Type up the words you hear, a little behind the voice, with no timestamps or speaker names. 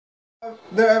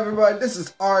There everybody, this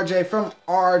is RJ from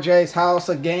RJ's House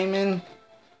of Gaming,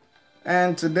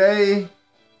 and today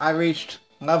I reached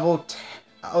level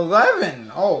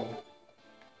 11. Oh,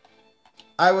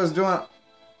 I was doing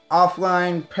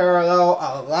offline parallel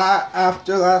a lot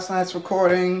after last night's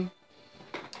recording,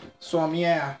 so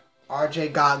yeah,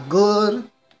 RJ got good,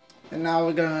 and now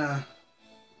we're gonna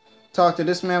talk to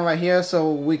this man right here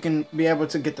so we can be able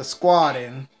to get the squad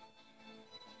in.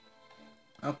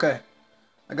 Okay.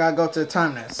 I gotta go to the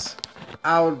time nest.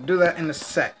 I'll do that in a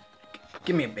sec.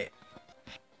 Give me a bit.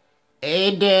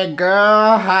 Hey there,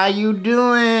 girl. How you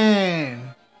doing?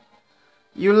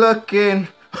 You looking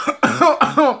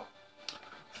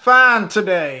fine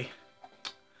today.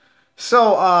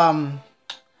 So,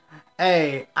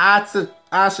 hey, I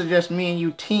suggest me and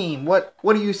you team. What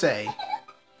do you say?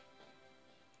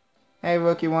 Hey,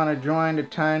 Rookie, wanna join the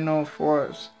Tino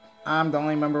Force? I'm the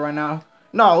only member right now.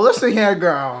 No, listen here,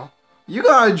 girl. You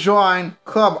gotta join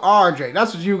Club RJ.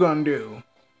 That's what you gonna do.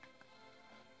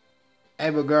 Hey,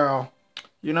 but girl,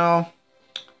 you know,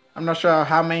 I'm not sure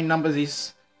how many numbers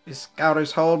these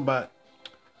scouters hold, but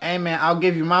hey, man, I'll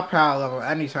give you my power level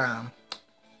anytime.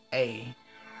 Hey.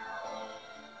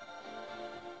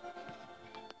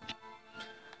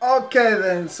 Okay,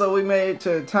 then. So we made it to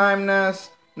the time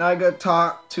nest. Now I gotta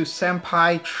talk to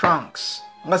Senpai Trunks.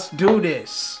 Let's do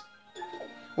this.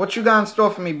 What you got in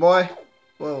store for me, boy?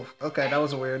 Whoa, okay, that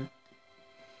was weird.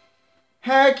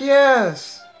 Heck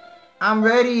yes! I'm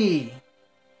ready!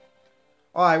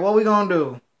 Alright, what we gonna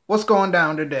do? What's going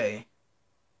down today?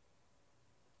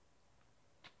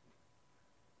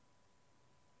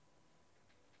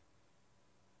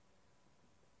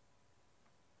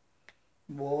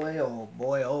 Boy, oh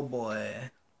boy, oh boy.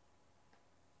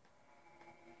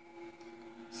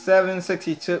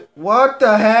 762. What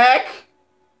the heck?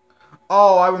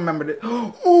 Oh, I remembered it.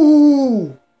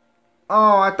 Ooh!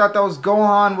 Oh, I thought that was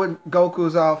Gohan with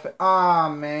Goku's outfit. Aw, oh,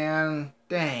 man.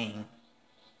 Dang.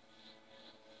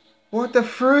 What the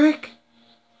freak?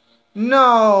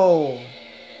 No.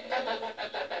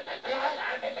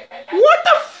 What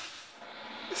the f...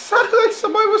 It sounded like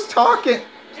somebody was talking.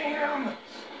 Damn.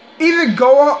 Either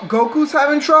Goku's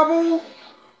having trouble?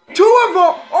 Two of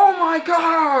them! Oh my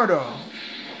god!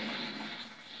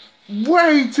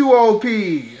 Way too OP.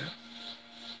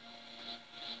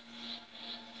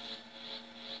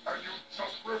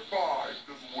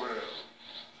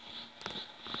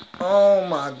 Oh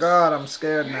my god, I'm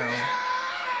scared now.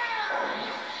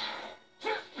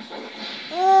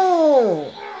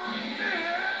 Oh!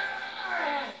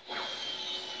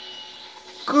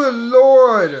 Good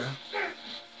lord!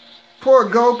 Poor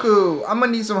Goku. I'm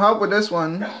gonna need some help with this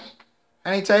one.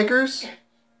 Any takers?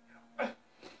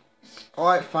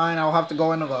 Alright, fine. I'll have to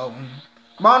go in alone.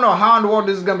 But I don't know how in the world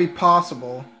this is gonna be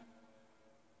possible.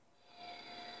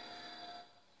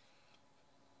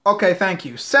 Okay, thank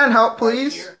you. Send help,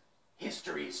 please.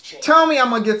 History has changed. Tell me I'm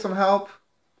gonna get some help.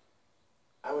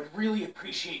 I would really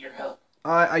appreciate your help.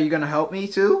 Are you gonna help me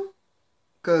too?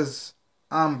 Cause,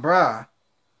 bruh.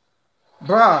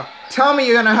 Bruh, tell me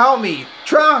you're gonna help me.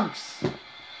 Trunks!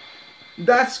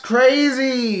 That's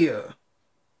crazy!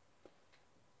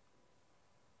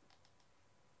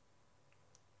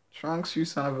 Trunks, you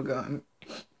son of a gun.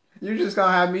 You're just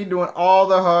gonna have me doing all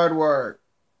the hard work.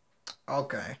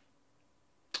 Okay.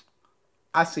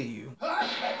 I see you.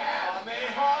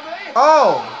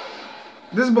 Oh!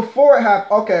 This is before it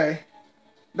happened. Okay.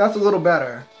 That's a little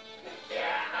better.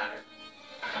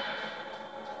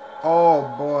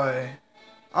 Oh, boy.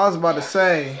 I was about to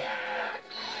say.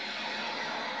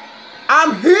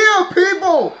 I'm here,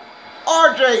 people!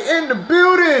 RJ in the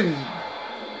building!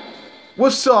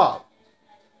 What's up?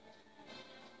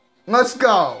 Let's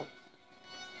go.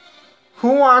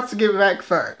 Who wants to get back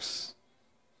first?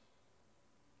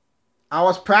 I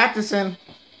was practicing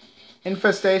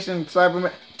infestation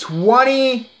cyberman.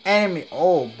 20 enemy.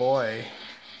 Oh boy.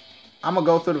 I'm gonna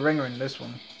go through the ringer in this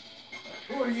one.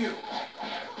 Who are you? You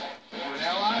an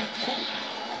ally?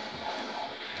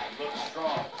 Look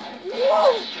strong.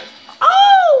 Whoa!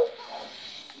 Oh!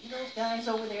 See those guys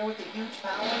over there with the huge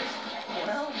powers?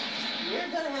 Well, you're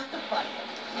gonna have to fight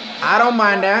them. I don't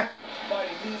mind that.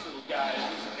 Fighting these little guys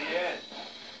isn't the end.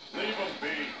 Leave them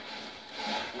be.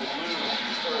 With Lou,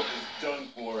 this Earth is done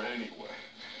for anyway.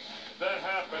 If that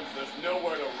happens, there's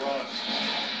nowhere to run.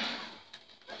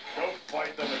 Go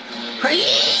fight them if you're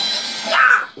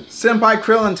really. Senpai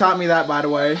Krillin taught me that, by the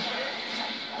way.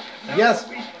 Yes.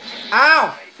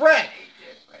 Ow! Frick!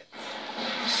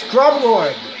 Scrub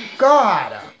Lord!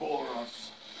 God!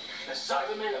 The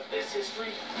Cybermen of this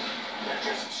history, they're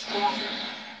just stronger,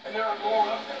 and there are more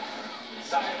of them.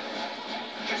 Cybermen.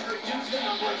 Just reduce the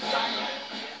number of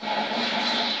Cybermen.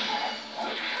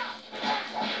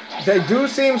 They do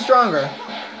seem stronger.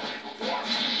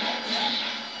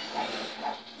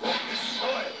 This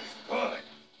soil is good.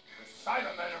 The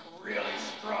Cybermen are really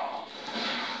strong.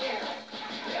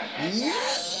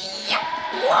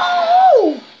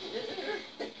 Whoa!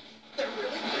 They're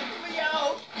really freaking me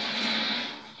out.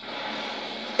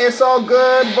 It's all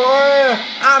good, boy.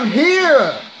 I'm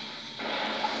here.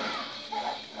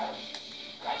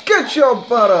 Get your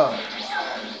butt up.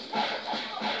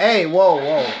 Hey, whoa,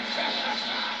 whoa.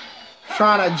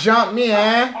 Trying to jump me,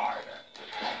 eh?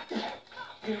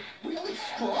 They're really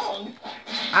strong.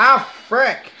 Ah,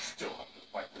 frick. Still have to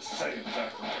fight the Saiyans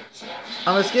afterwards.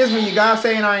 Excuse me, you got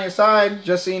Saiyan on your side,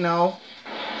 just so you know.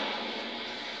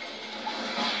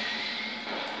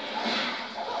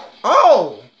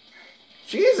 Oh!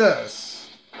 Jesus!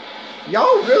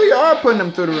 Y'all really are putting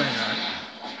them through the ringer.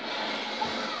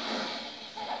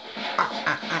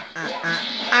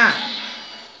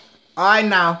 Alright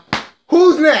now.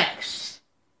 Who's next?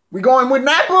 We going with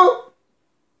Nappa?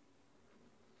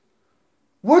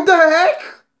 What the heck?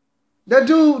 That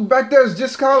dude back there is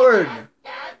discolored.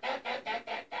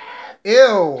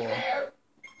 Ew.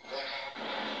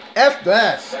 F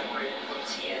that. Separated from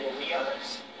Tien and the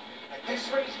others. At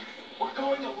this rate, we're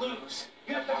going to lose.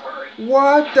 You have to hurry.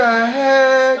 What the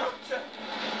heck?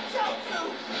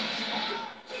 Chaozu!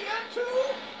 Tien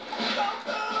too!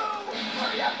 Goku!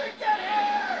 Hurry up and get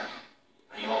here!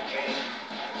 Are you okay?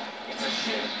 It's a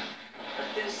shame, but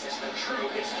this is the true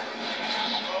history.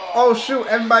 Oh shoot,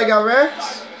 everybody got wrecked?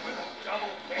 With a double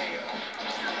KO.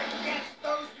 Against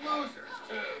those losers,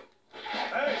 too.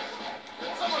 Hey,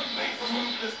 did someone please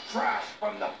remove this trash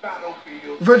from the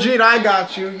battlefield? Vegeta, I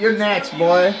got you. You're next,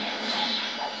 boy.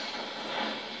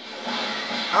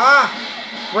 Ah,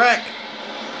 frick.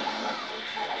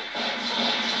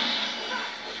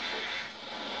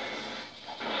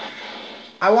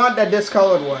 I want that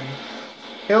discolored one.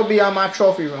 He'll be on my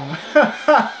trophy room.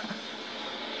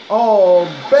 Oh,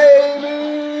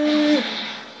 baby.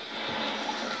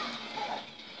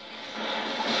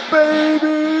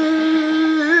 Baby.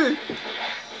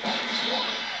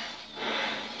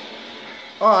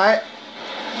 All right.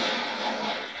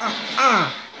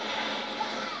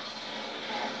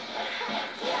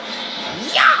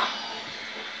 Yeah.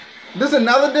 There's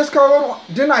another discolored one.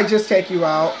 Didn't I just take you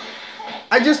out?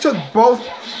 I just took both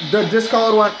the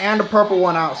discolored one and the purple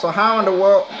one out. So how in the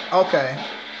world? Okay.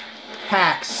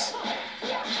 Hacks.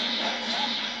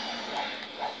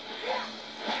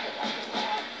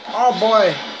 Oh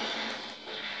boy.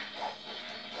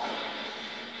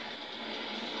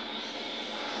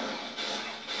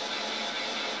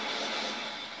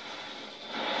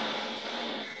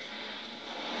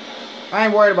 I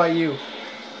ain't worried about you.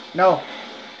 No.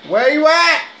 Where you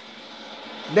at?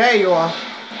 There you are.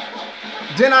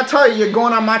 Didn't I tell you you're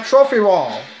going on my trophy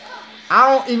wall? I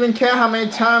don't even care how many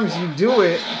times you do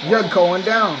it, you're going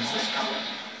down. I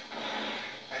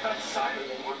thought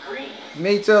Cybermen were green.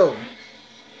 Me too.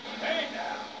 Hey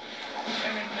now,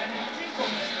 Tim and Men and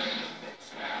Gentlemen are in the mix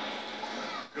now.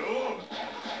 Good.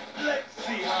 Let's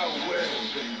see how well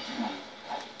they do.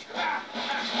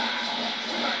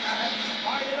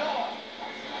 Fight it off.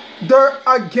 They're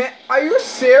again. Are you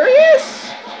serious?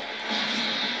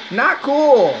 Not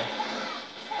cool.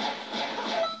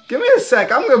 Give me a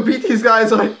sec. I'm gonna beat these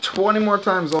guys like 20 more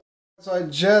times. So I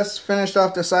just finished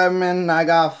off the Cybermen. I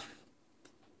got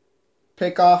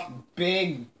pick off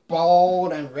big,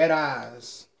 bald, and red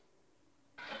eyes.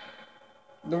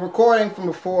 The recording from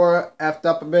before effed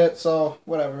up a bit, so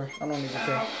whatever. I don't even care.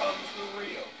 Now comes the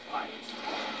real fight.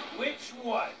 Which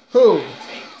one? Who?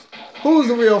 Who's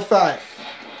the real fight?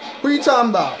 Who you talking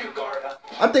about?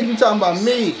 I think you talking about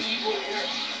me.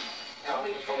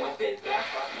 Coming from within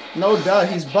Nappa. No duh,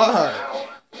 he's butthurt.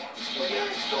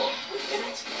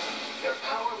 Their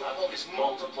power level is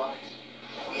multiplied.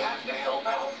 We have to help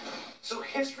out, so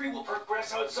history will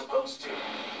progress how it's supposed to.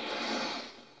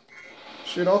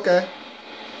 Shit, okay.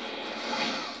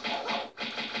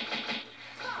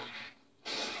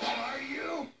 Are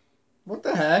you? What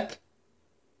the heck?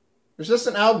 It's just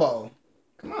an elbow.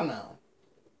 Come on now.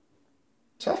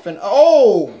 Toughen.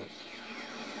 Oh!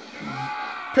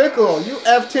 Piccolo, you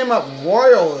effed him up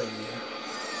royally.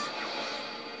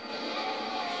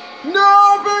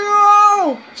 No,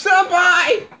 Piccolo!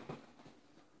 Senpai!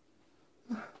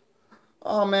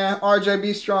 Oh man, RJ,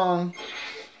 be strong.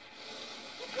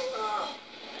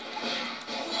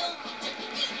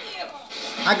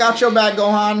 I got your back,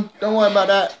 Gohan. Don't worry about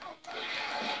that.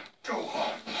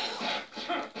 Gohan.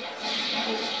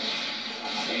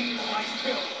 Change my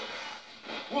killer.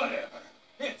 Whatever.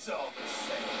 It's all the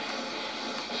same.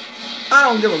 I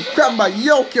don't give a crap about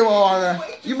your kill order.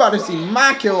 You about to see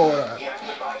my kill order. We have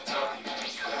to buy time.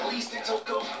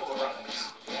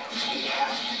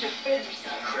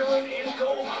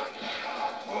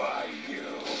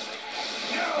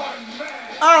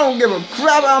 I don't give a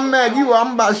crap how mad you are.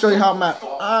 I'm about to show you how mad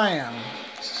I am.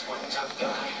 This is one tough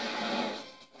guy.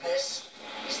 This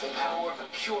is the power of a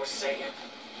pure Saiyan.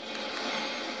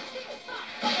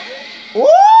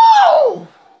 Woo!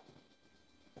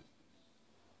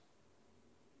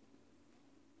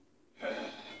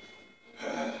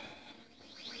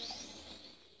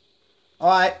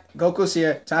 Alright, Goku's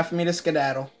here. Time for me to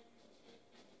skedaddle.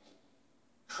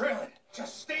 Krillin,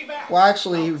 just stay back. Well,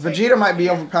 actually, Vegeta might be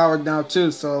overpowered now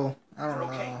too, so I don't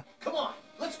Okay, know. come on,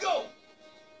 let's go.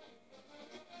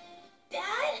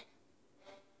 Dad?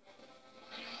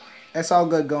 It's all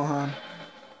good, Gohan.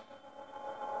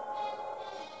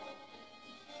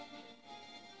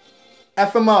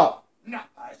 F him up.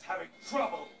 Nappa is having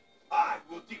trouble. I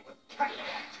will deal with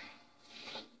Kakarot.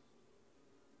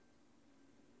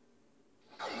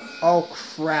 Oh,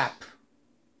 crap.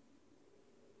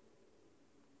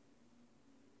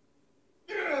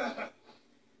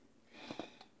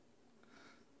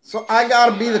 So I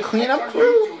gotta be the cleanup What are crew?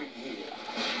 you doing here,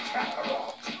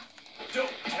 Kakarot? Don't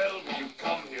tell me you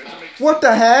come here to make What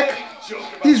the heck? a joke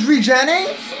about He's regenning?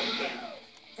 something.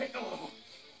 Piccolo,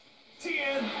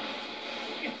 Tien,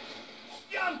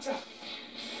 Yamcha,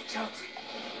 Chaozu,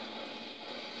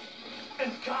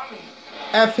 and Kami.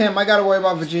 F him, I gotta worry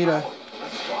about Vegeta.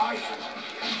 That's why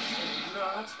I'm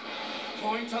not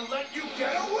going to let you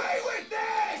get away with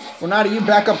this! Well, now do you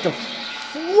back up to...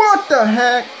 What the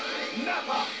heck?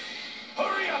 Nappa,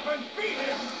 hurry up and beat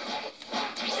him!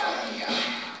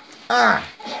 Ah!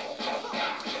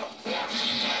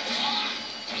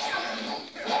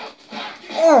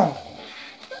 Oh!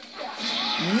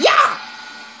 Yeah!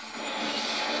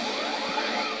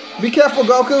 Be careful,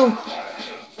 Goku!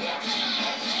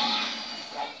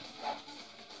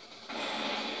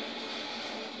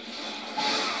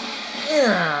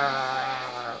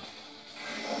 Yeah.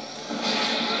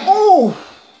 Oh!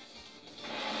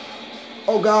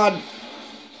 Oh God.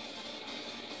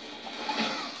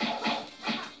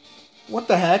 What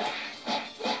the heck?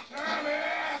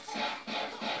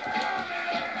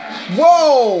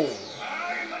 Whoa!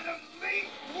 I'm an elite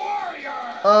warrior!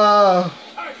 Uh,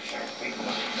 I can't be put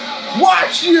down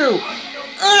watch you!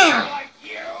 like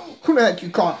you! Who the heck you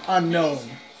call unknown?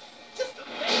 Just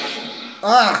amazing!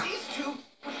 Ah! These two,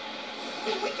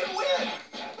 we can win!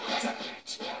 Damn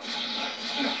it.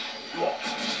 No,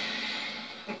 lost.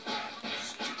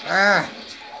 Ah!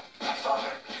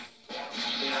 Father,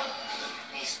 no,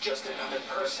 he's just another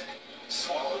person,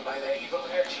 swallowed by that evil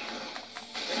energy.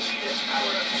 Vegeta's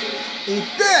powered up too. Eat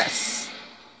this!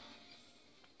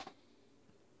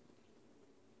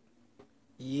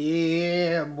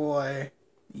 Yeah, boy.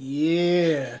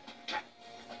 Yeah.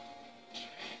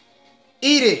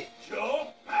 Eat it!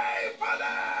 You'll pay for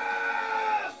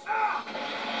this! Ah!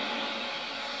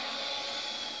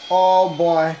 Oh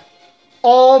boy.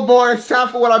 Oh boy, it's time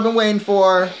for what I've been waiting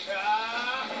for.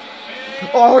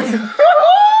 Oh,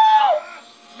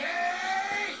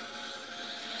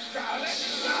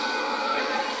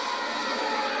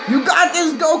 you got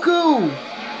this, Goku!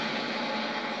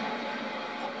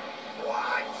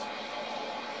 What?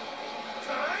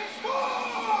 Times 4!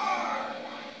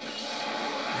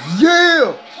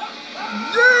 Yeah!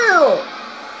 Yeah!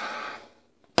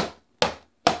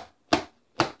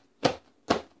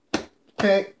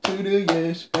 Hey to the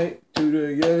yes, hey to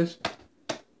the yes,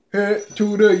 hey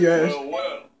to the yes. Well,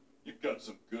 well, you've got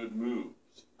some good moves.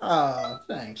 Oh,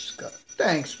 thanks, Scott.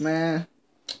 Thanks, man.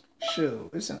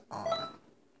 Shoot, it's an honor.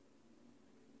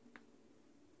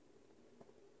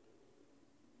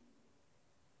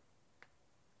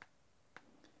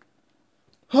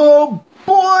 Oh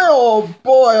boy, oh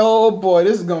boy, oh boy.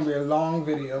 This is gonna be a long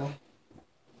video.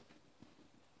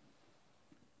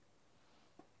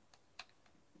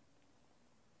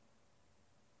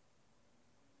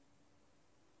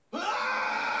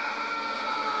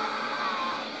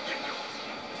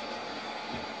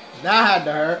 That had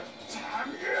to hurt.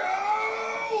 Damn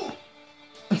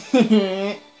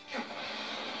you!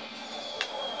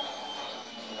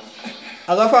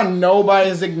 I love how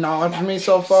nobody's acknowledged me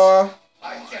so far.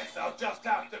 I guess I'll just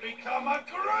have to become a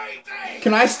great ape!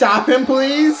 Can I stop him,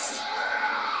 please?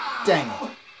 Dang it.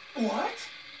 What?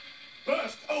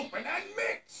 Burst open and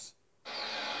mix!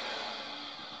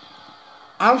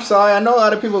 I'm sorry, I know a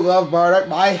lot of people love Bardock,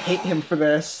 but I hate him for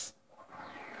this.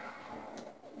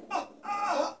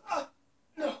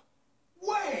 No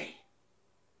way!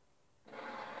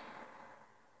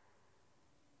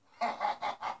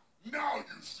 Now you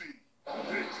see,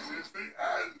 this is the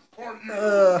end for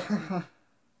you.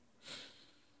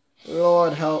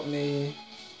 Lord help me.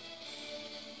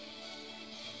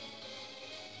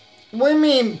 What do you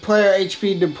mean player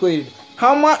HP depleted?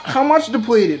 How much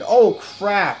depleted? Oh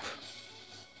crap.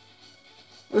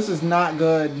 This is not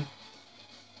good.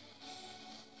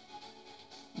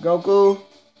 Goku,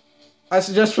 I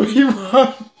suggest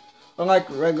rerun. Unlike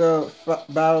regular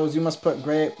battles, you must put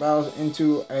great battles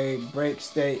into a break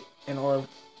state in order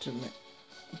to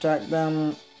attack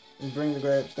them and bring the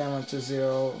great stamina to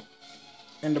 0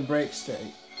 in the break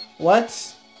state.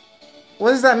 What?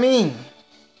 What does that mean?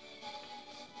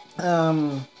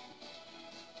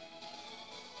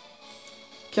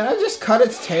 Can I just cut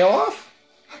its tail off?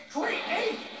 Great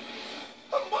ape!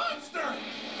 A monster!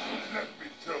 Let me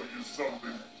tell you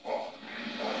something, Bob.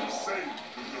 Satan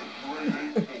is a great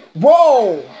ape.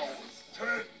 Whoa! 10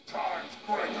 times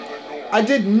greater than yours. I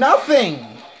did nothing!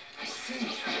 I see.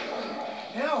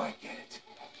 Now I get it.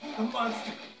 The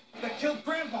monster that killed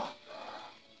Grandpa.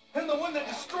 And the one that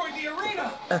destroyed the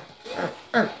arena.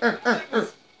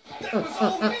 That was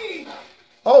all me.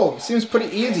 Oh, seems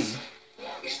pretty easy.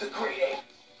 He's the great ape.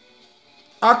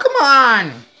 Oh, come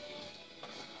on!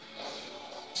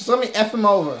 Just let me F him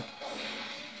over.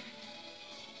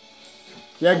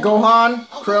 Yeah, Gohan,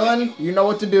 Krillin, you know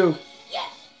what to do.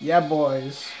 Yes. Yeah,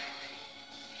 boys.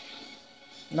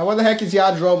 Now, where the heck is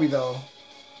Yajirobe, though?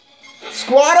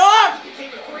 Squad up! He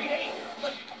became a great ape,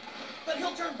 but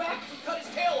he'll turn back and cut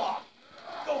his tail off.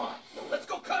 Go on, let's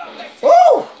go cut off that tail.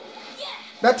 Ooh!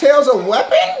 That tail's a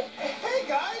weapon? Hey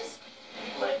guys!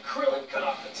 Let Krillin cut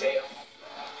off the tail.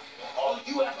 All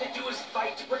you have to do is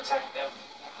fight to protect them.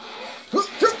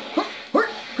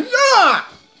 Yeah!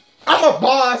 I'm a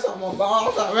boss,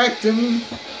 I reckon.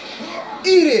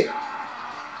 Eat it!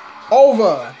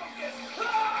 Over.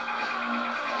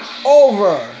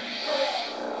 Over.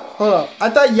 Hold up. I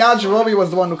thought Yajirobe was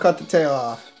the one who cut the tail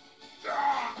off.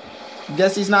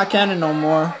 Guess he's not canon no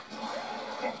more.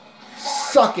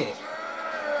 Suck it.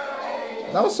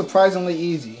 That was surprisingly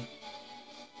easy.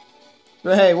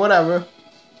 But hey, whatever.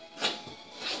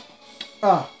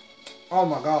 Oh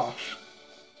my gosh.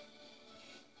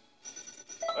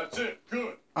 That's it.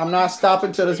 Good. I'm not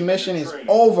stopping till this mission is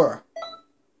over.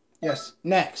 Yes,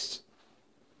 next.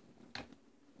 I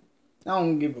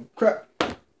don't give a crap.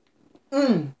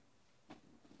 I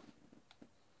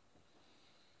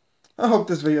hope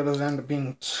this video doesn't end up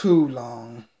being too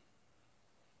long.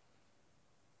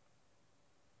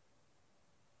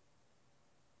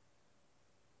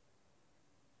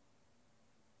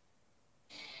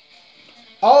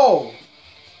 Oh!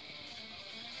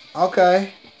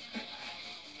 Okay.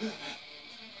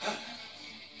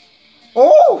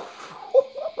 Oh!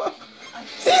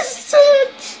 He's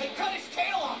it! They cut his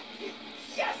tail off.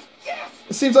 Yes, yes.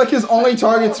 It seems like his only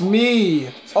target's me.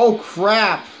 Oh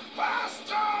crap.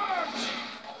 Bastards!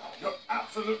 You're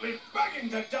absolutely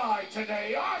begging to die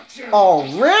today, aren't you? Oh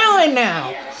really now?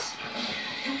 Yes.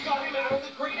 You got him out of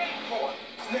the great ape form.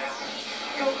 Now,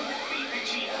 go to defeat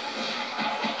Vegeta.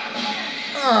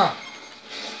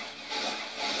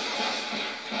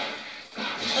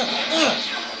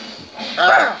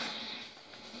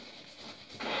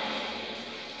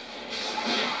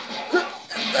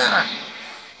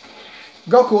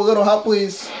 Goku, a little help,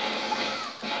 please.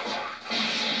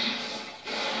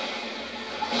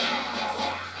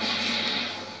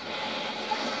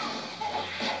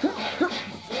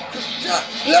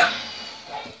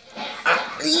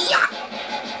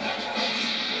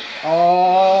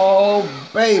 Oh,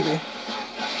 baby.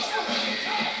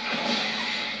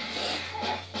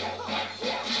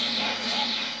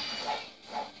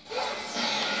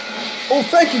 Oh,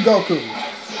 thank you, Goku.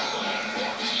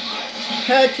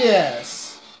 Heck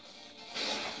yes.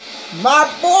 My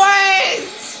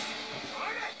boys!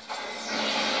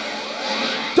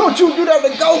 Don't you do that to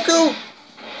Goku!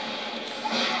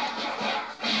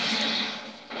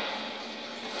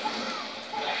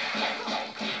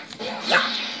 Yeah!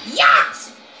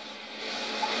 Yes!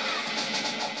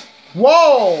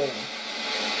 Whoa!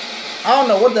 I don't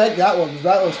know what the heck that was.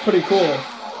 That was pretty cool.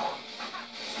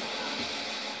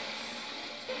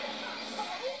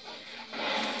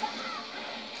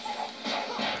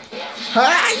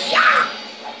 Hi-ya!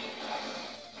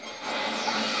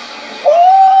 Woo!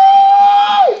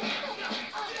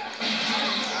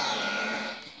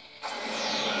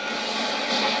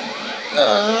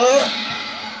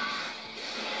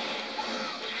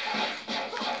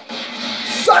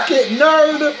 Suck it,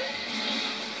 nerd!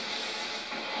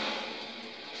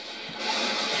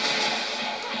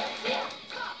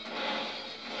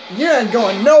 You ain't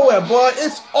going nowhere, boy.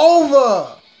 It's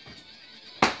over.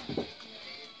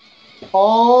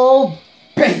 Oh,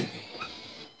 baby.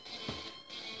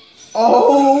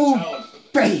 Oh,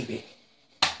 baby.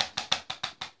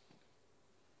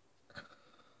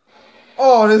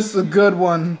 Oh, this is a good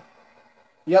one.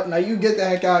 Yep, now you get the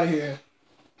heck out of here.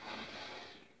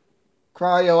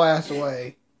 Cry your ass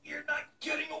away. You're not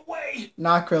getting away.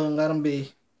 Nah, Krillin, let him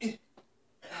be.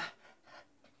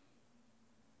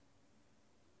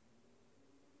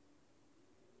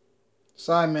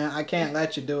 Sorry, man, I can't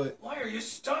let you do it. Why are you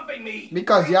stopping me?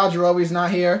 Because Yajirobe's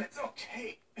not here. It's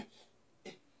okay.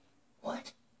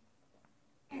 What?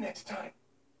 Next time,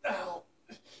 I'll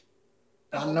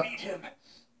meet him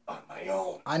on my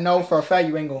own. I know for a fact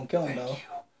you ain't gonna kill him, Thank though. you.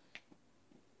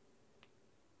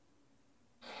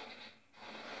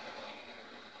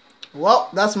 Well,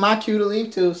 that's my cue to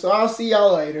leave, too, so I'll see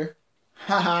y'all later.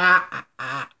 Ha ha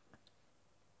ha.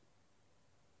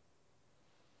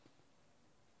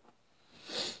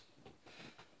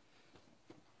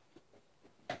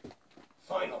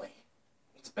 Finally,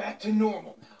 it's back to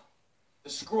normal now. The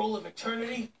scroll of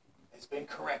eternity has been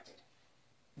corrected.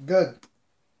 Good.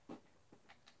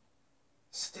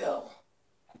 Still,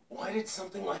 why did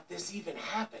something like this even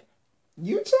happen?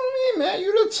 You tell me, man.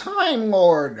 You the Time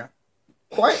Lord.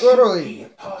 Quite It shouldn't literally. be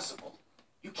impossible.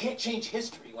 You can't change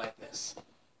history like this.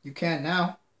 You can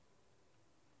now.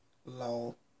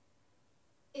 Lol.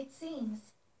 It seems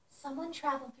someone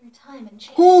traveled through time and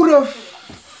changed Who the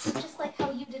history, just like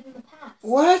how you did in the past.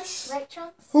 What? Right,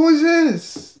 Trunks? Who is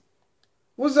this?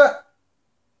 What's that?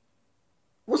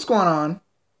 What's going on?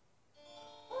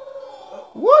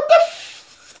 What the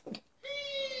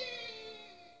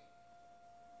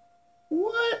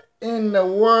What in the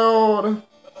world?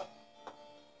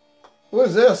 What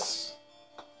is this?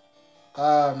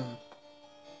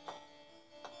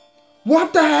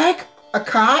 What the heck? A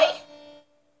Kai?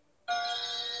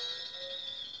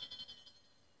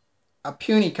 A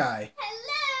puny Kai.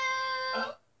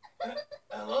 Hello!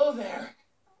 Hello there.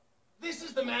 This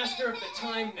is the master of the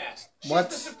Time Nest. She's What?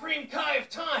 the Supreme Kai of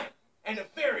Time, and a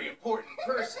very important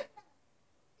person.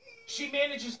 She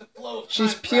manages the flow of time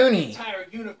She's throughout puny. the entire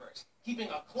universe, keeping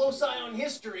a close eye on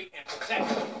history and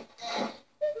protecting it.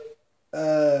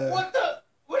 What the?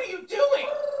 What are you doing?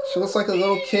 She looks like a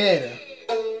little kid.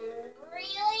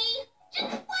 Really?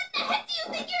 Just what the heck do you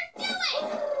think you're doing?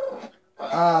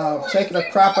 Taking a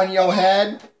crap on your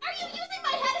head. Are you using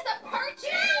my head as a perch now?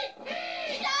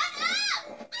 Shut up!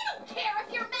 I don't care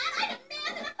if you're mad. I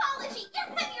demand an apology. You're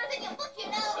heavier than you look, you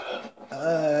know.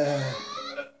 Hey,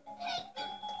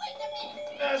 wait a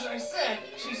minute. As I said,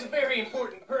 she's a very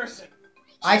important person.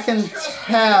 I Just can trust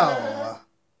tell.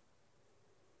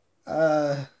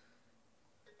 Oh,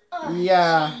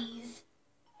 Yeah. jeez.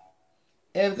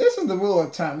 If this is the rule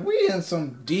of time, we in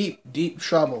some deep, deep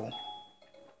trouble.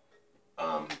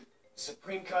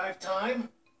 Supreme Kai of Time?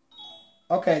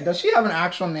 Okay, does she have an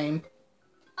actual name?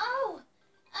 Oh,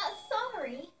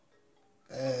 sorry.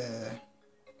 Anyhow,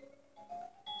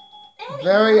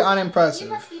 Very You unimpressive.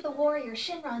 must be the warrior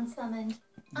Shinron summoned.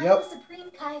 I'm Yep. the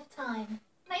Supreme Kai of Time.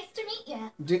 Nice to meet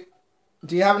you.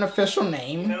 Do you have an official You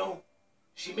name? know,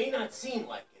 she may not seem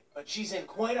like it, but she's in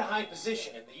quite a high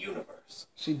position in the universe.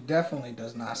 She definitely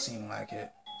does not seem like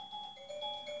it.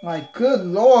 My good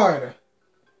lord.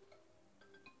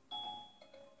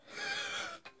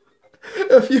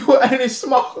 If you were any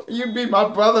smaller, you'd be my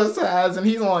brother's size, and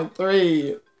he's only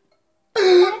 3.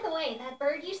 By the way, that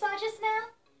bird you saw just now,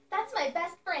 that's my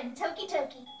best friend, Toki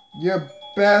Toki. Your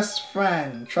best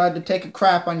friend tried to take a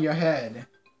crap on your head.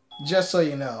 Just so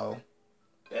you know.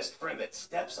 Best friend that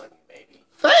steps on you, maybe.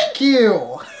 Thank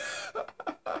you!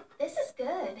 This is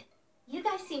good. You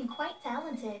guys seem quite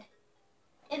talented.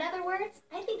 In other words,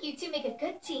 I think you two make a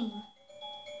good team.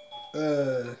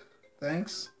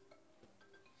 Thanks.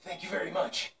 Thank you very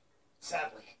much.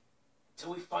 Sadly,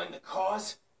 until we find the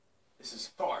cause, this is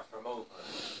far from over.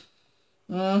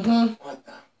 Mm-hmm.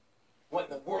 What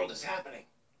in the world is happening?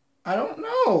 I don't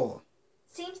know.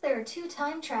 Seems there are 2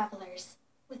 time travelers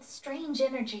with strange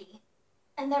energy,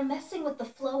 and they're messing with the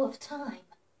flow of time.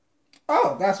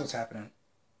 Oh, that's what's happening.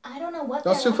 I don't know what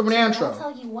Those they're two from up the to, intro. but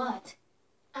I'll tell you what.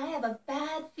 I have a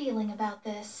bad feeling about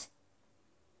this.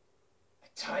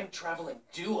 A time-traveling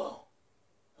duo?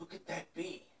 Who could that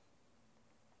be?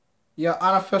 Your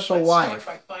unofficial Let's wife.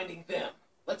 start by finding them.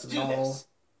 Let's do No. this.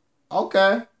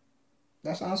 Okay.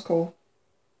 That sounds cool.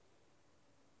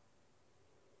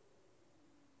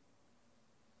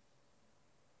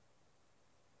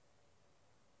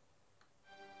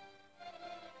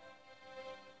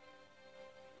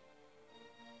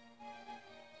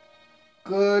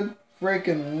 Good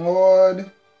freaking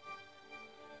lord.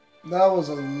 That was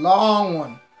a long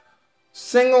one.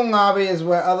 Single lobby is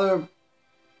where other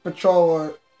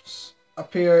patrollers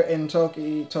appear in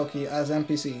Toki as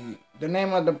NPC. The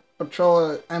name of the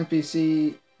patroller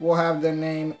NPC will have their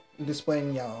name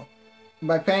displaying yellow.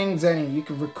 By paying Zenny, you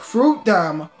can recruit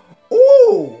them. Ooh!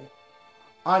 Ooh!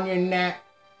 On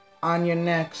your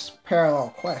next parallel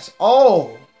quest.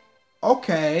 Oh!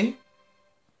 Okay.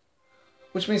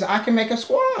 Which means I can make a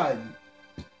squad.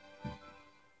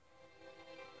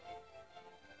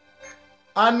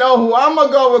 I know who I'm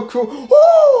gonna go recruit.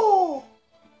 Oh!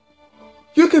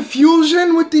 You can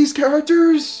fusion with these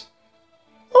characters?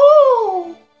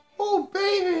 Oh! Oh,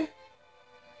 baby.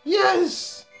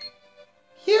 Yes!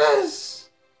 Yes!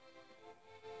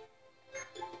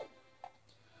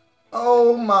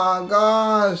 Oh my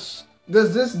gosh.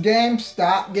 Does this game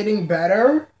stop getting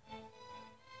better?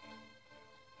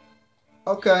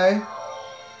 Okay.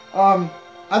 I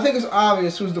think it's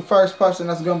obvious who's the first person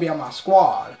that's gonna be on my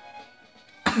squad.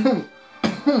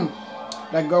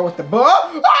 That girl with the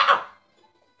butt. Ah!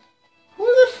 Who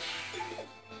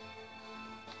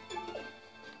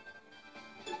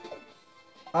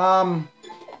the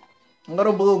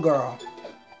little blue girl.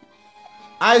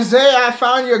 Isaiah, I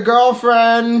found your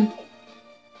girlfriend.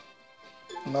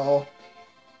 No.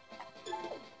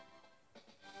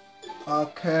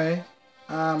 Okay.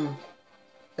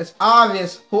 It's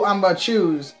obvious who I'm gonna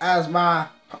choose as my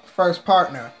first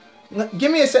partner.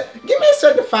 Give me a sec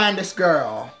to find this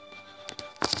girl.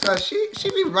 Cause she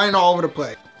be running all over the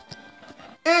place.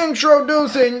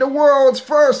 Introducing the world's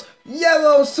first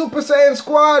yellow Super Saiyan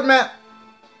squad map.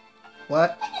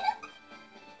 What?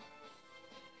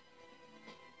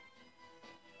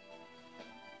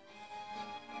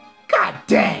 God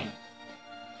dang.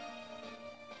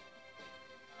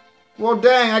 Well,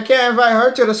 dang, I can't invite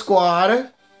her to the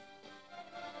squad.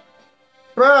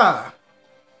 Bruh.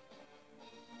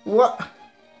 What?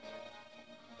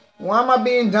 Why am I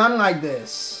being done like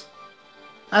this?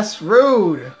 That's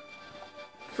rude.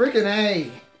 Freaking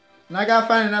A. And I gotta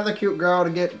find another cute girl to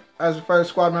get as the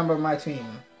first squad member of my team.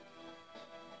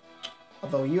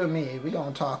 Although you and me, we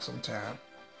gonna talk sometime.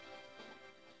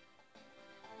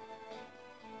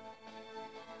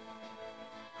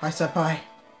 Hi, senpai.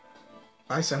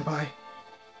 Bye, senpai.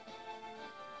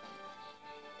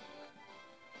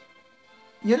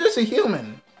 You're just a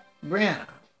human, Brianna.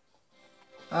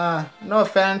 No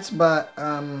offense, but,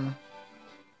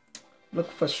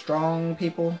 look for strong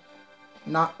people,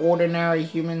 not ordinary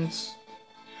humans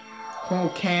who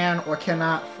can or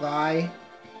cannot fly.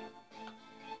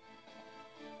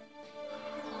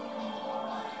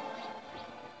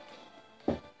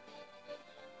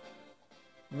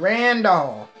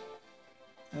 Randall.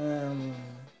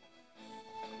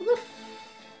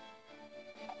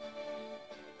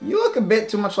 You look a bit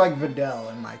too much like Videl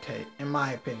in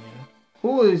my opinion.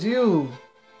 Who is you?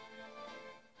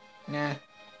 Nah.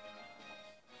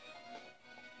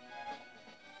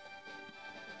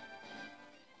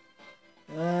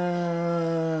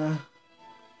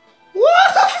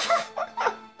 What?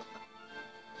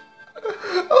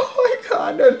 Oh my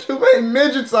god, there are too many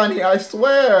midgets on here, I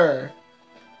swear.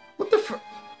 What the fr-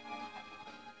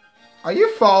 Are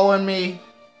you following me?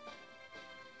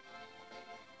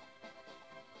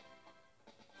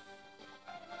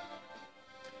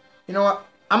 You know what?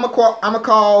 I'm gonna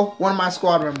call one of my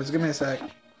squad members. Give me a sec.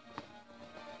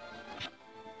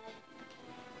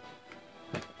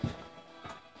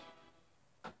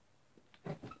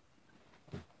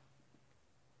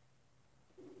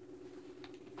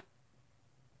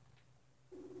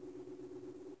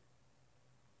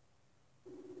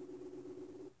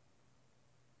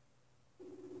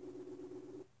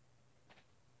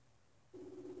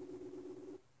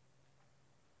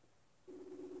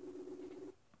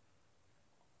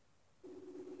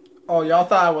 Oh, y'all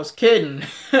thought I was kidding.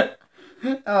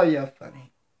 Oh, you're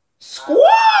funny.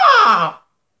 Squaw!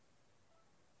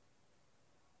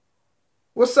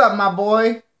 What's up, my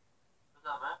boy? What's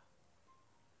up, man?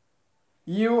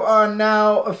 You are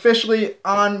now officially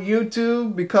on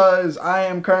YouTube because I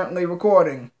am currently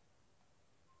recording.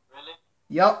 Really?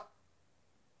 Yup.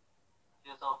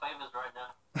 You're so famous right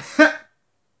now.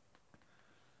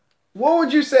 What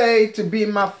would you say to be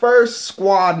my first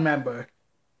squad member?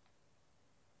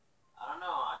 I don't know.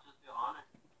 I just feel honored.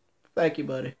 Thank you,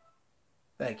 buddy.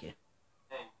 Thank you.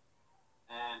 Hey,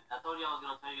 and I told you I was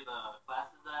gonna tell you the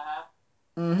classes that I have.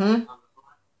 Mm-hmm. On the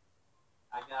floor.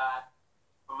 I got,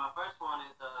 for my first one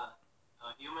is a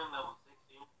human level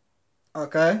 16.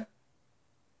 Okay.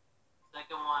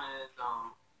 Second one is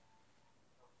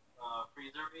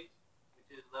freezer race,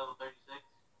 which is level 36.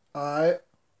 Alright.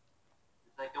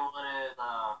 The second one is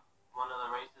one of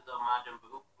the races of Majin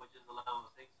Buu, which is a level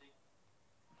 60.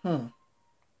 Hmm.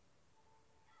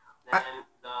 Then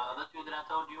the other two that I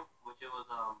told you, which it was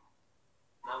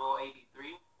level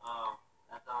 83.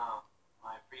 That's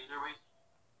my freezer race.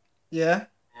 Yeah.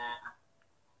 And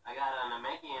I got an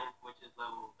Namekian, which is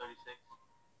level 36.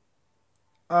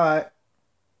 Alright.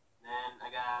 Then I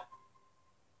got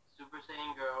Super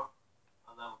Saiyan Girl,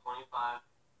 on level 25.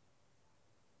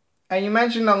 And you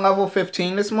mentioned a level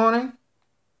 15 this morning?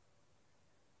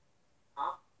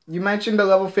 Huh? You mentioned the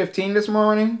level 15 this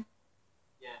morning?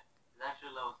 Yeah, it's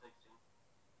actually level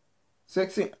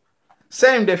 16. 16.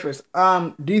 Same difference.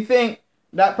 Do you think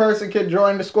that person could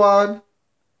join the squad?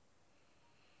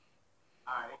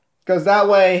 Alright. Because that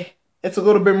way, it's a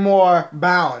little bit more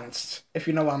balanced, if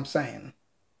you know what I'm saying.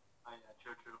 Oh yeah,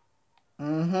 true.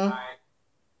 Mm-hmm. Alright.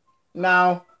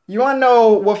 Now, you want to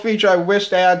know what feature I wish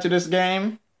they add to this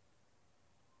game?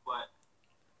 What?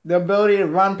 The ability to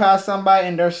run past somebody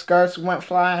and their skirts went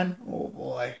flying. Oh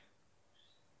boy.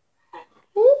 They have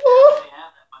that,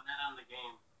 but not on the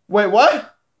game. Wait,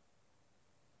 what?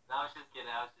 No, I was just kidding.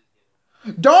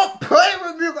 Don't play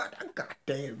with me like that. God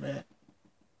damn, man.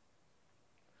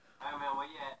 Alright, man, where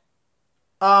you at?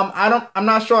 I'm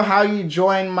not sure how you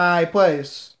join my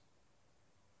place.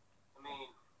 I mean,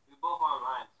 we both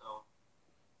online, so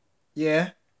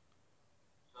Yeah.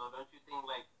 don't you think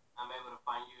like I'm able to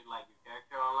find you like your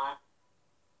character online?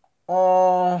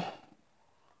 Oh,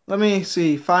 let me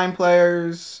see. Find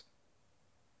players.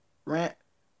 Rant.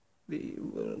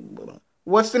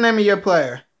 What's the name of your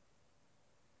player?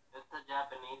 It's the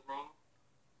Japanese name.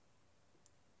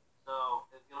 So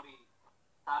it's gonna be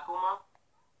Takuma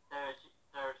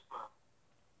Terashima.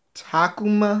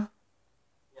 Takuma.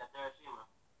 Yeah, Terashima.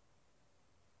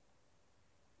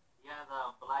 He has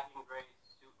a black and gray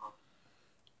suit on.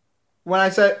 When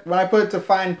I put it to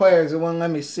find players, it wouldn't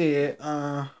let me see it.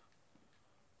 Let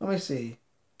me see.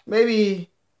 Maybe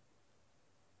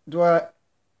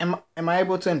am I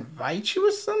able to invite you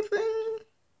or something? I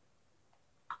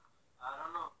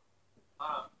don't know.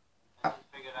 Hold up. I just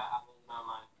figured out how to get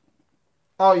online.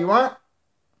 Oh, you want?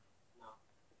 No.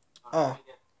 Oh. Let me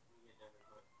get there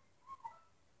real quick.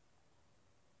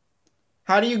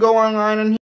 How do you go online in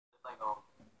here? It's like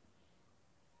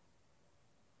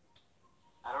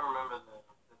I don't remember the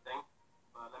thing,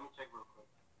 but let me check real quick.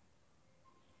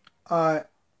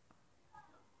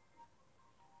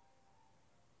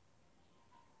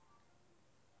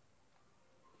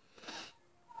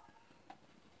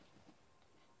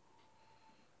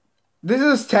 This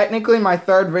is technically my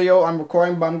third video I'm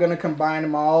recording, but I'm gonna combine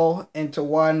them all into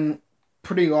one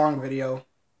pretty long video.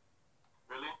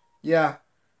 Really? Yeah.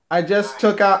 I just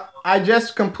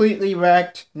completely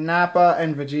wrecked Nappa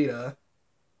and Vegeta.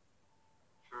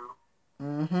 True.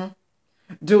 Mm-hmm.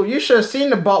 Dude, you should have seen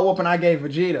the butt whooping I gave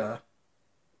Vegeta.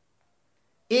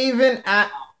 Even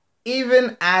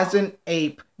as an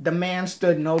ape, the man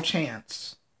stood no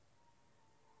chance.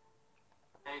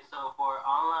 Okay, so for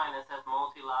online it says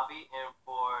multi-lobby, and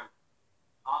for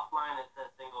offline it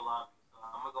says single lobby. So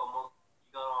I'm gonna go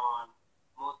on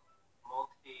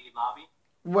multi-lobby.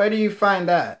 Where do you find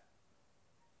that?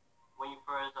 When you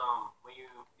first when you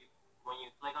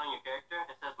click on your character,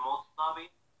 it says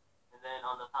multi-lobby, and then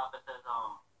on the top it says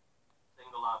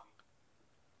single lobby.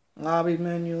 Lobby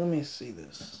menu, let me see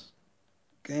this.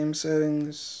 Game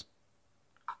settings.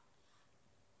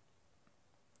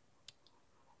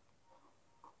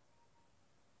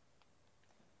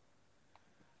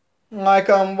 Like,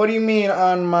 what do you mean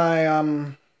on my,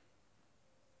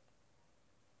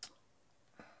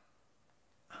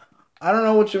 I don't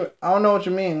know what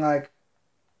you mean, like,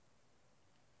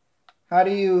 how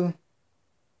do you,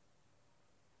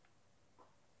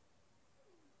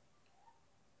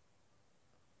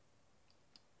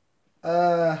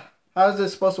 how is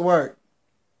this supposed to work?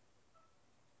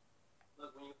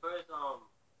 Look, when you first turn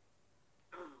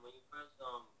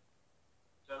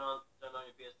on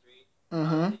your PS3,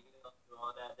 Mm-hmm. do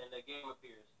all that, then the game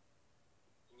appears,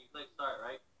 and you click start,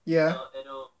 right? Yeah. So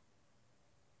it'll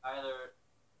either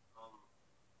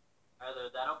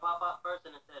that'll pop up first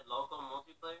and it said local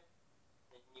multiplayer,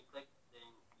 and you click, then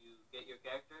you get your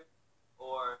character,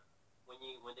 or when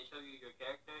they show you your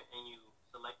character and you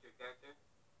select your character,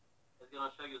 it's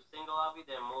gonna show you single lobby,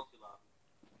 then multi lobby.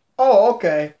 Oh,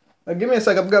 okay. Give me a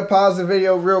second. I'm gonna pause the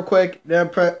video real quick. Then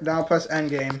I'll press end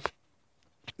game.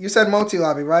 You said multi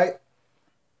lobby, right?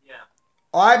 Yeah.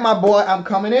 All right, my boy. I'm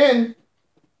coming in.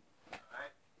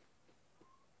 Alright.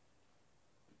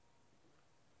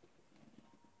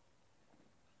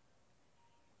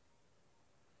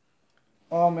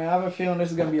 Oh man, I have a feeling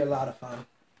this is gonna be a lot of fun.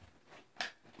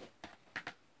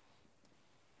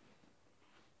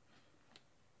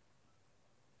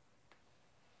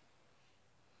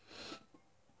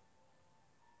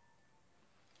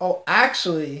 Oh,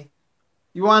 actually,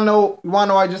 you wanna know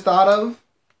what I just thought of?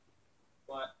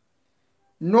 What?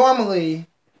 Normally,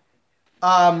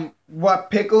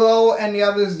 what Piccolo and the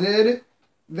others did,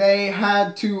 they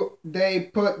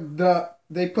put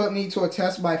me to a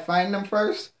test by fighting them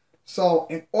first. So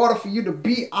in order for you to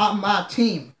be on my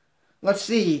team, let's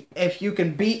see if you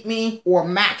can beat me or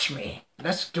match me.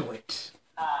 Let's do it.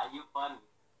 Ah, you funny.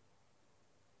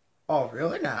 Oh,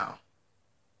 really now?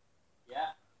 Yeah.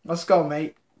 Let's go,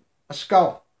 mate. Let's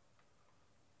go.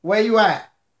 Where you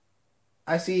at?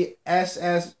 I see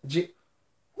SSG.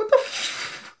 What the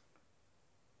f...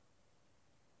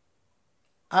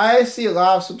 I see a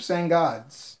lot of Super Saiyan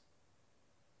gods.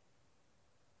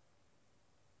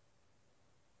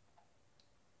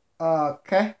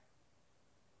 Okay.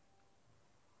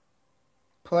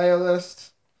 Playlist.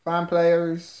 Find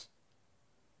players.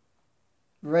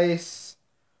 Race.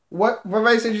 What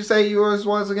race did you say yours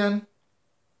was again?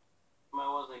 Mine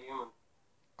was a human.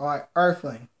 Alright,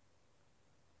 Earthling.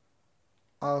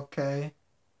 Okay.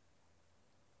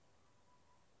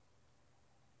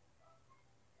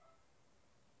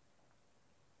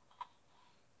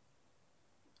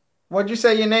 What'd you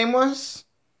say your name was?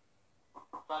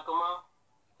 Takuma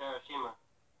Terashima.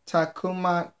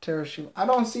 Takuma Terashima. I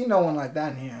don't see no one like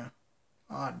that in here.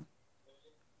 Odd.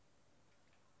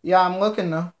 Yeah, I'm looking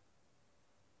though.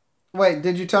 Wait,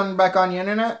 did you turn it back on your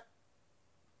internet?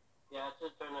 Yeah, I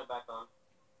just turned it back on.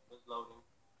 It's loading.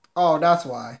 Oh, that's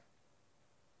why.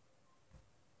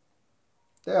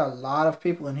 There are a lot of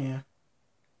people in here.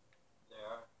 There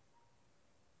are.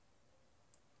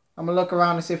 I'm gonna look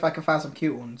around and see if I can find some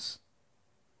cute ones.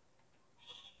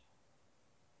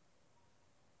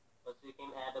 But you can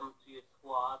add them to your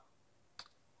squad.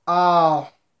 Oh.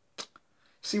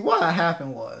 See, what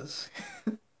happened was...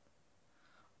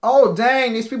 Oh,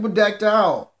 dang, these people decked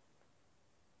out.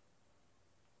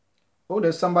 Oh,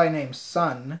 there's somebody named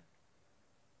Sun.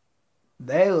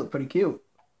 They look pretty cute.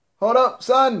 Hold up,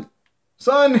 Sun.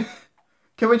 Sun,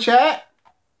 can we chat?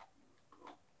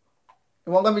 It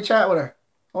won't let me chat with her.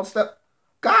 Hold still.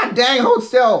 God dang, hold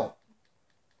still.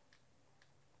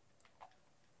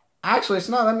 Actually, it's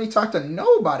not letting me talk to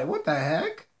nobody. What the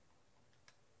heck?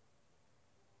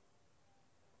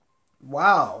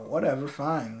 Wow, whatever,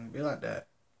 fine. Be like that.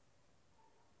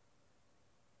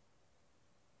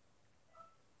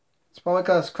 It's probably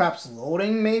because crap's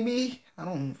loading, maybe? I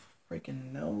don't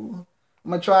freaking know.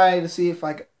 I'm gonna try to see if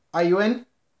I can... Are you in?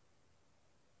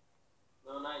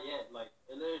 No, not yet. Like,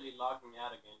 it literally locked me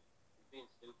out again. It's being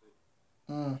stupid.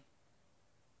 Hmm.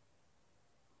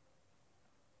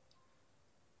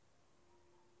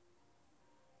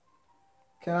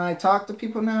 Can I talk to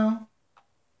people now?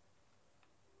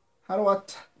 How do I...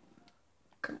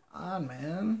 Come on,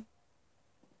 man.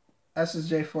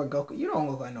 SSJ4 Goku. You don't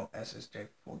look like no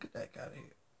SSJ4. Get that guy out of here.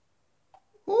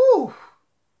 Woo!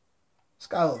 This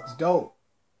guy looks dope.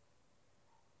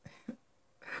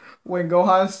 When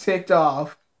Gohan's ticked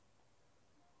off,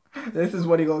 this is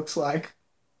what he looks like.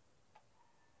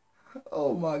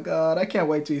 Oh my god. I can't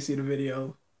wait till you see the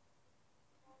video.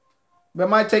 But it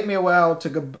might take me a while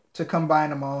to combine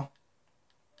them all.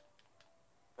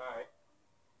 Alright.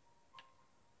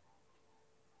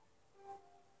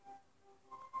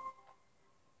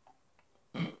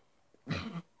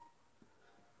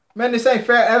 Man, this ain't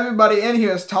fair. Everybody in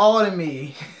here is taller than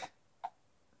me.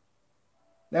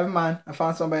 Never mind. I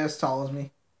found somebody as tall as me.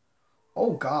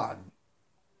 Oh, God.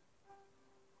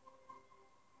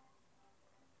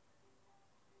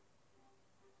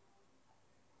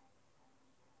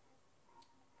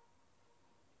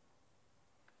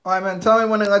 Alright, man. Tell me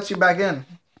when it lets you back in.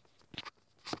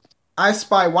 I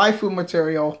spy waifu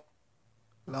material.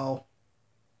 No.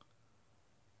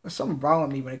 There's something wrong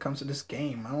with me when it comes to this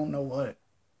game. I don't know what.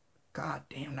 God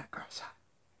damn, that girl's hot.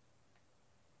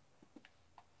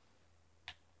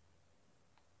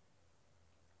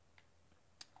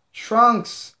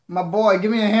 Trunks, my boy,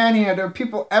 give me a hand here. There are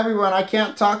people everywhere and I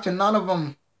can't talk to none of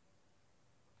them.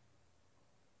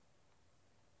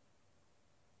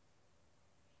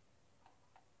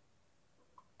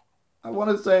 I want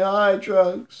to say hi,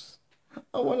 Trunks.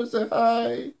 I want to say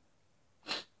hi.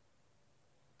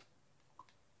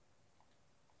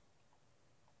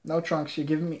 No, Trunks, you're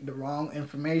giving me the wrong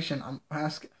information. I'm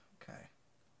asking. Okay.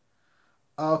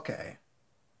 Okay.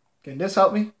 Can this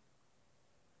help me?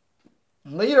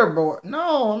 Leaderboard.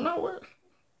 No, I'm not where.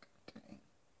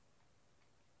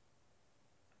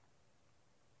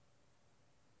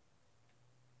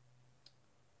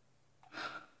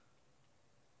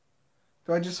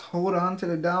 Do I just hold on to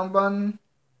the down button?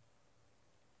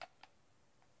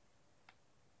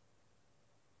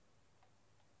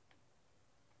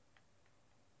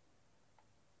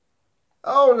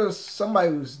 Oh, there's somebody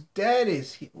who's dead.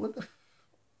 Is he? What the?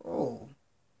 Oh.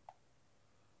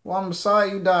 Well, I'm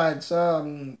sorry you died, sir.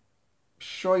 I'm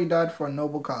sure you died for a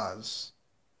noble cause.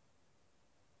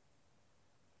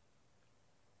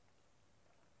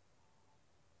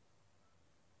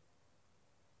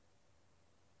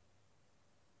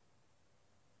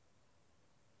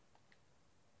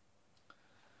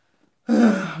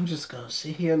 I'm just gonna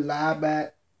sit here, lie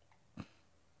back.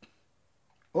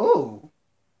 Oh.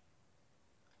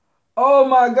 Oh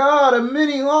my god, a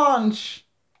mini launch.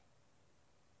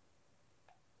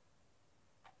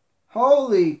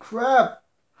 Holy crap.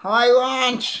 High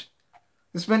launch.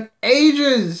 It's been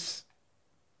ages.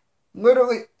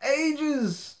 Literally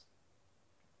ages.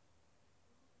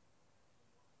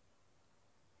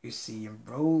 You see him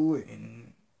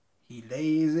rolling. He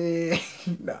lazy.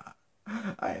 Nah,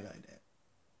 I ain't like that.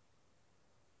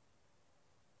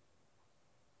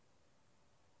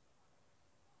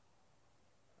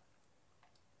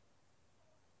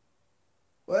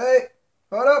 Wait,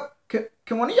 hold up.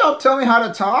 Can one of y'all tell me how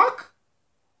to talk?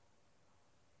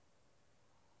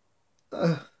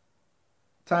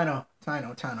 Tino.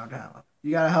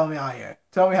 You gotta help me out here.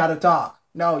 Tell me how to talk.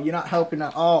 No, you're not helping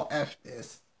at all. F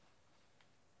this.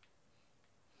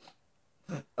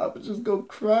 I would just go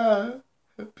cry.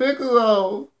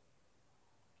 Piccolo.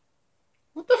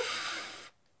 What the f...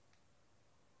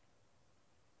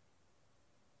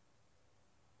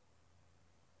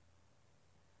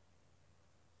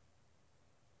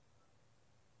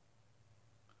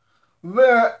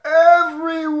 They're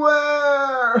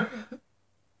everywhere!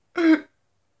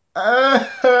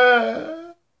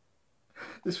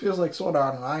 This feels like Sword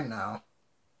Art Online now.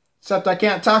 Except I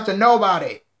can't talk to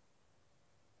nobody.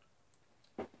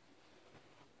 I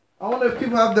wonder if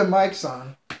people have their mics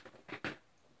on.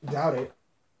 Doubt it.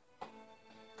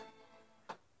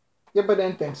 Yeah, but I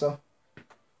didn't think so.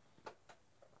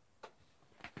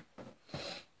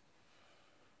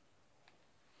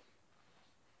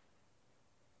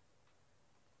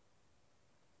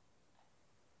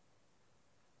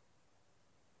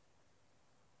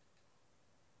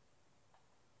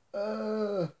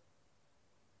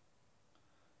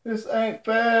 This ain't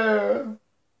fair.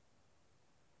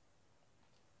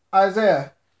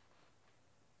 Isaiah.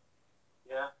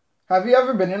 Yeah. Have you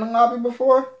ever been in a lobby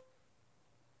before?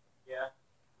 Yeah.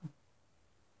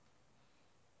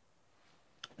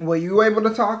 Were you able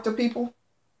to talk to people?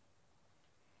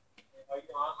 Are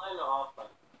you online or offline?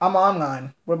 I'm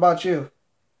online. What about you?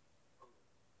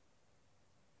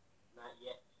 Not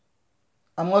yet.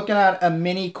 I'm looking at a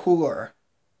mini cooler.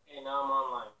 Okay, now I'm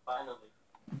online. Finally.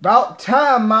 About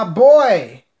time, my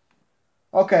boy.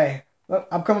 Okay, look,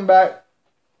 I'm coming back.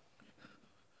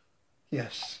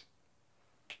 Yes.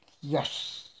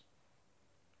 Yes.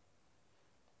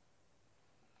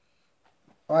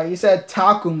 All right, you said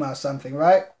Takuma something,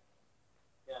 right?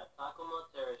 Yeah, Takuma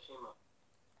Terashima.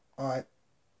 All right.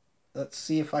 Let's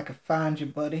see if I can find you,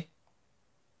 buddy.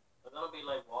 I'm gonna be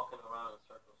like walking around in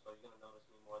circles, so you're gonna notice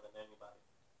me more than anybody.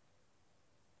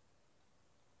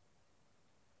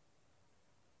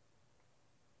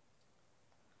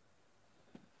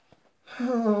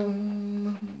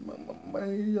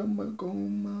 Oh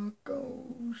my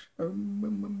gosh.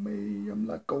 I'm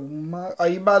like, oh my. Are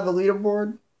you by the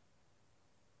leaderboard?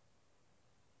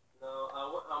 No,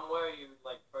 I'm where you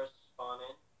like first spawn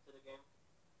in to the game.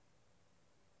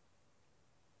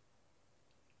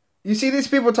 You see these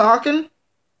people talking?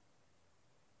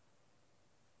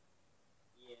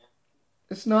 Yeah.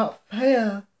 It's not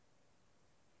fair.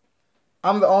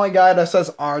 I'm the only guy that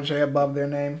says RJ above their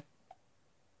name.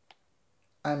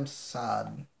 I'm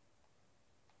sad.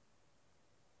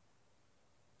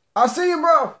 I see you,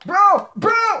 bro.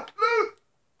 Bro.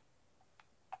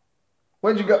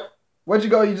 Where'd you go? Where'd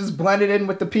you go? You just blended in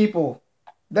with the people.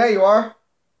 There you are.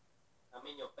 I'm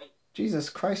in your face. Jesus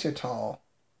Christ, you're tall.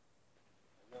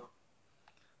 I know.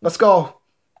 Let's go.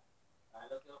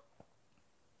 Alright, let's go.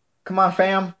 Come on,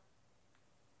 fam.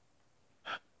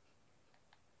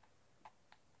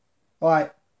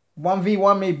 Alright.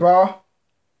 1v1 me, bro.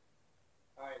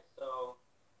 Alright, so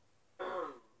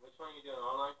which one are you doing?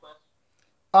 Online quest?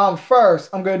 First,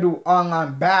 I'm gonna do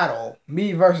online battle.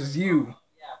 Me versus you.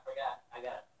 Yeah, I forgot. I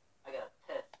gotta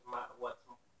test what's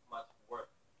much worth.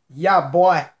 Yeah,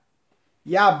 boy.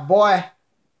 Yeah, boy.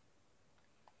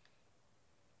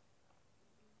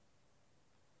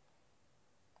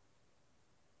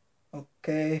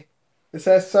 Okay. It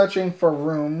says searching for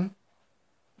room.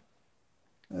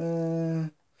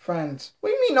 Friends. What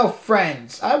do you mean no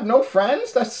friends? I have no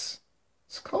friends? It's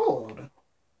cold.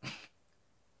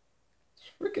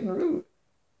 It's freaking rude.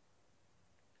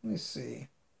 Let me see.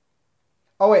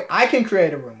 Oh wait, I can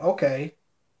create a room. Okay.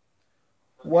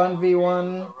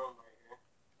 1v1.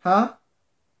 Huh?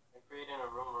 I'm creating a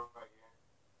room right here.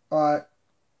 Alright.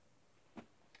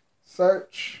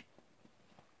 Search.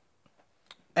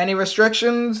 Any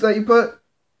restrictions that you put?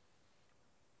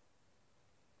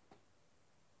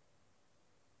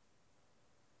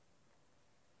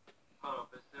 Oh,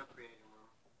 but still creating room.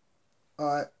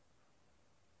 Alright.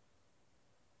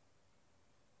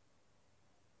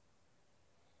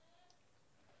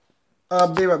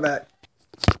 Be right back.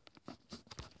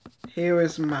 Here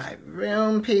is my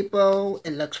room, people.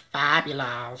 It looks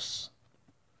fabulous.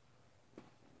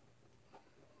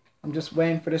 I'm just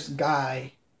waiting for this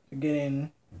guy to get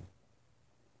in.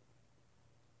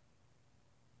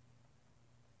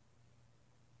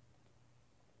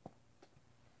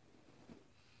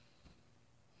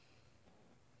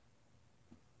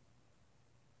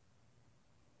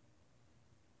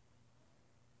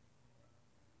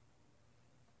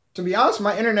 To be honest,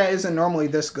 my internet isn't normally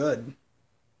this good.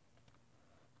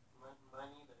 Mine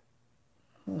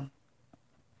either.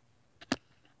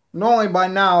 Normally by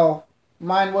now,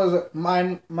 my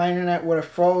internet would have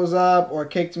froze up or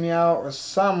kicked me out or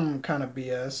some kind of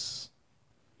BS.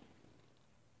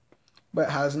 But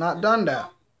has not done that.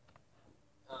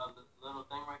 The little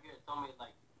thing right here told me like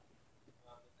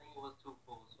the thing was too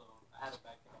full, so I had to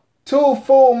back it up. Too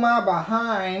full my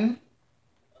behind.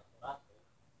 That's what I said.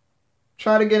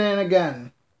 Try to get in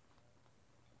again.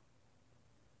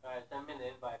 Alright, send me the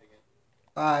invite again.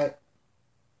 Alright.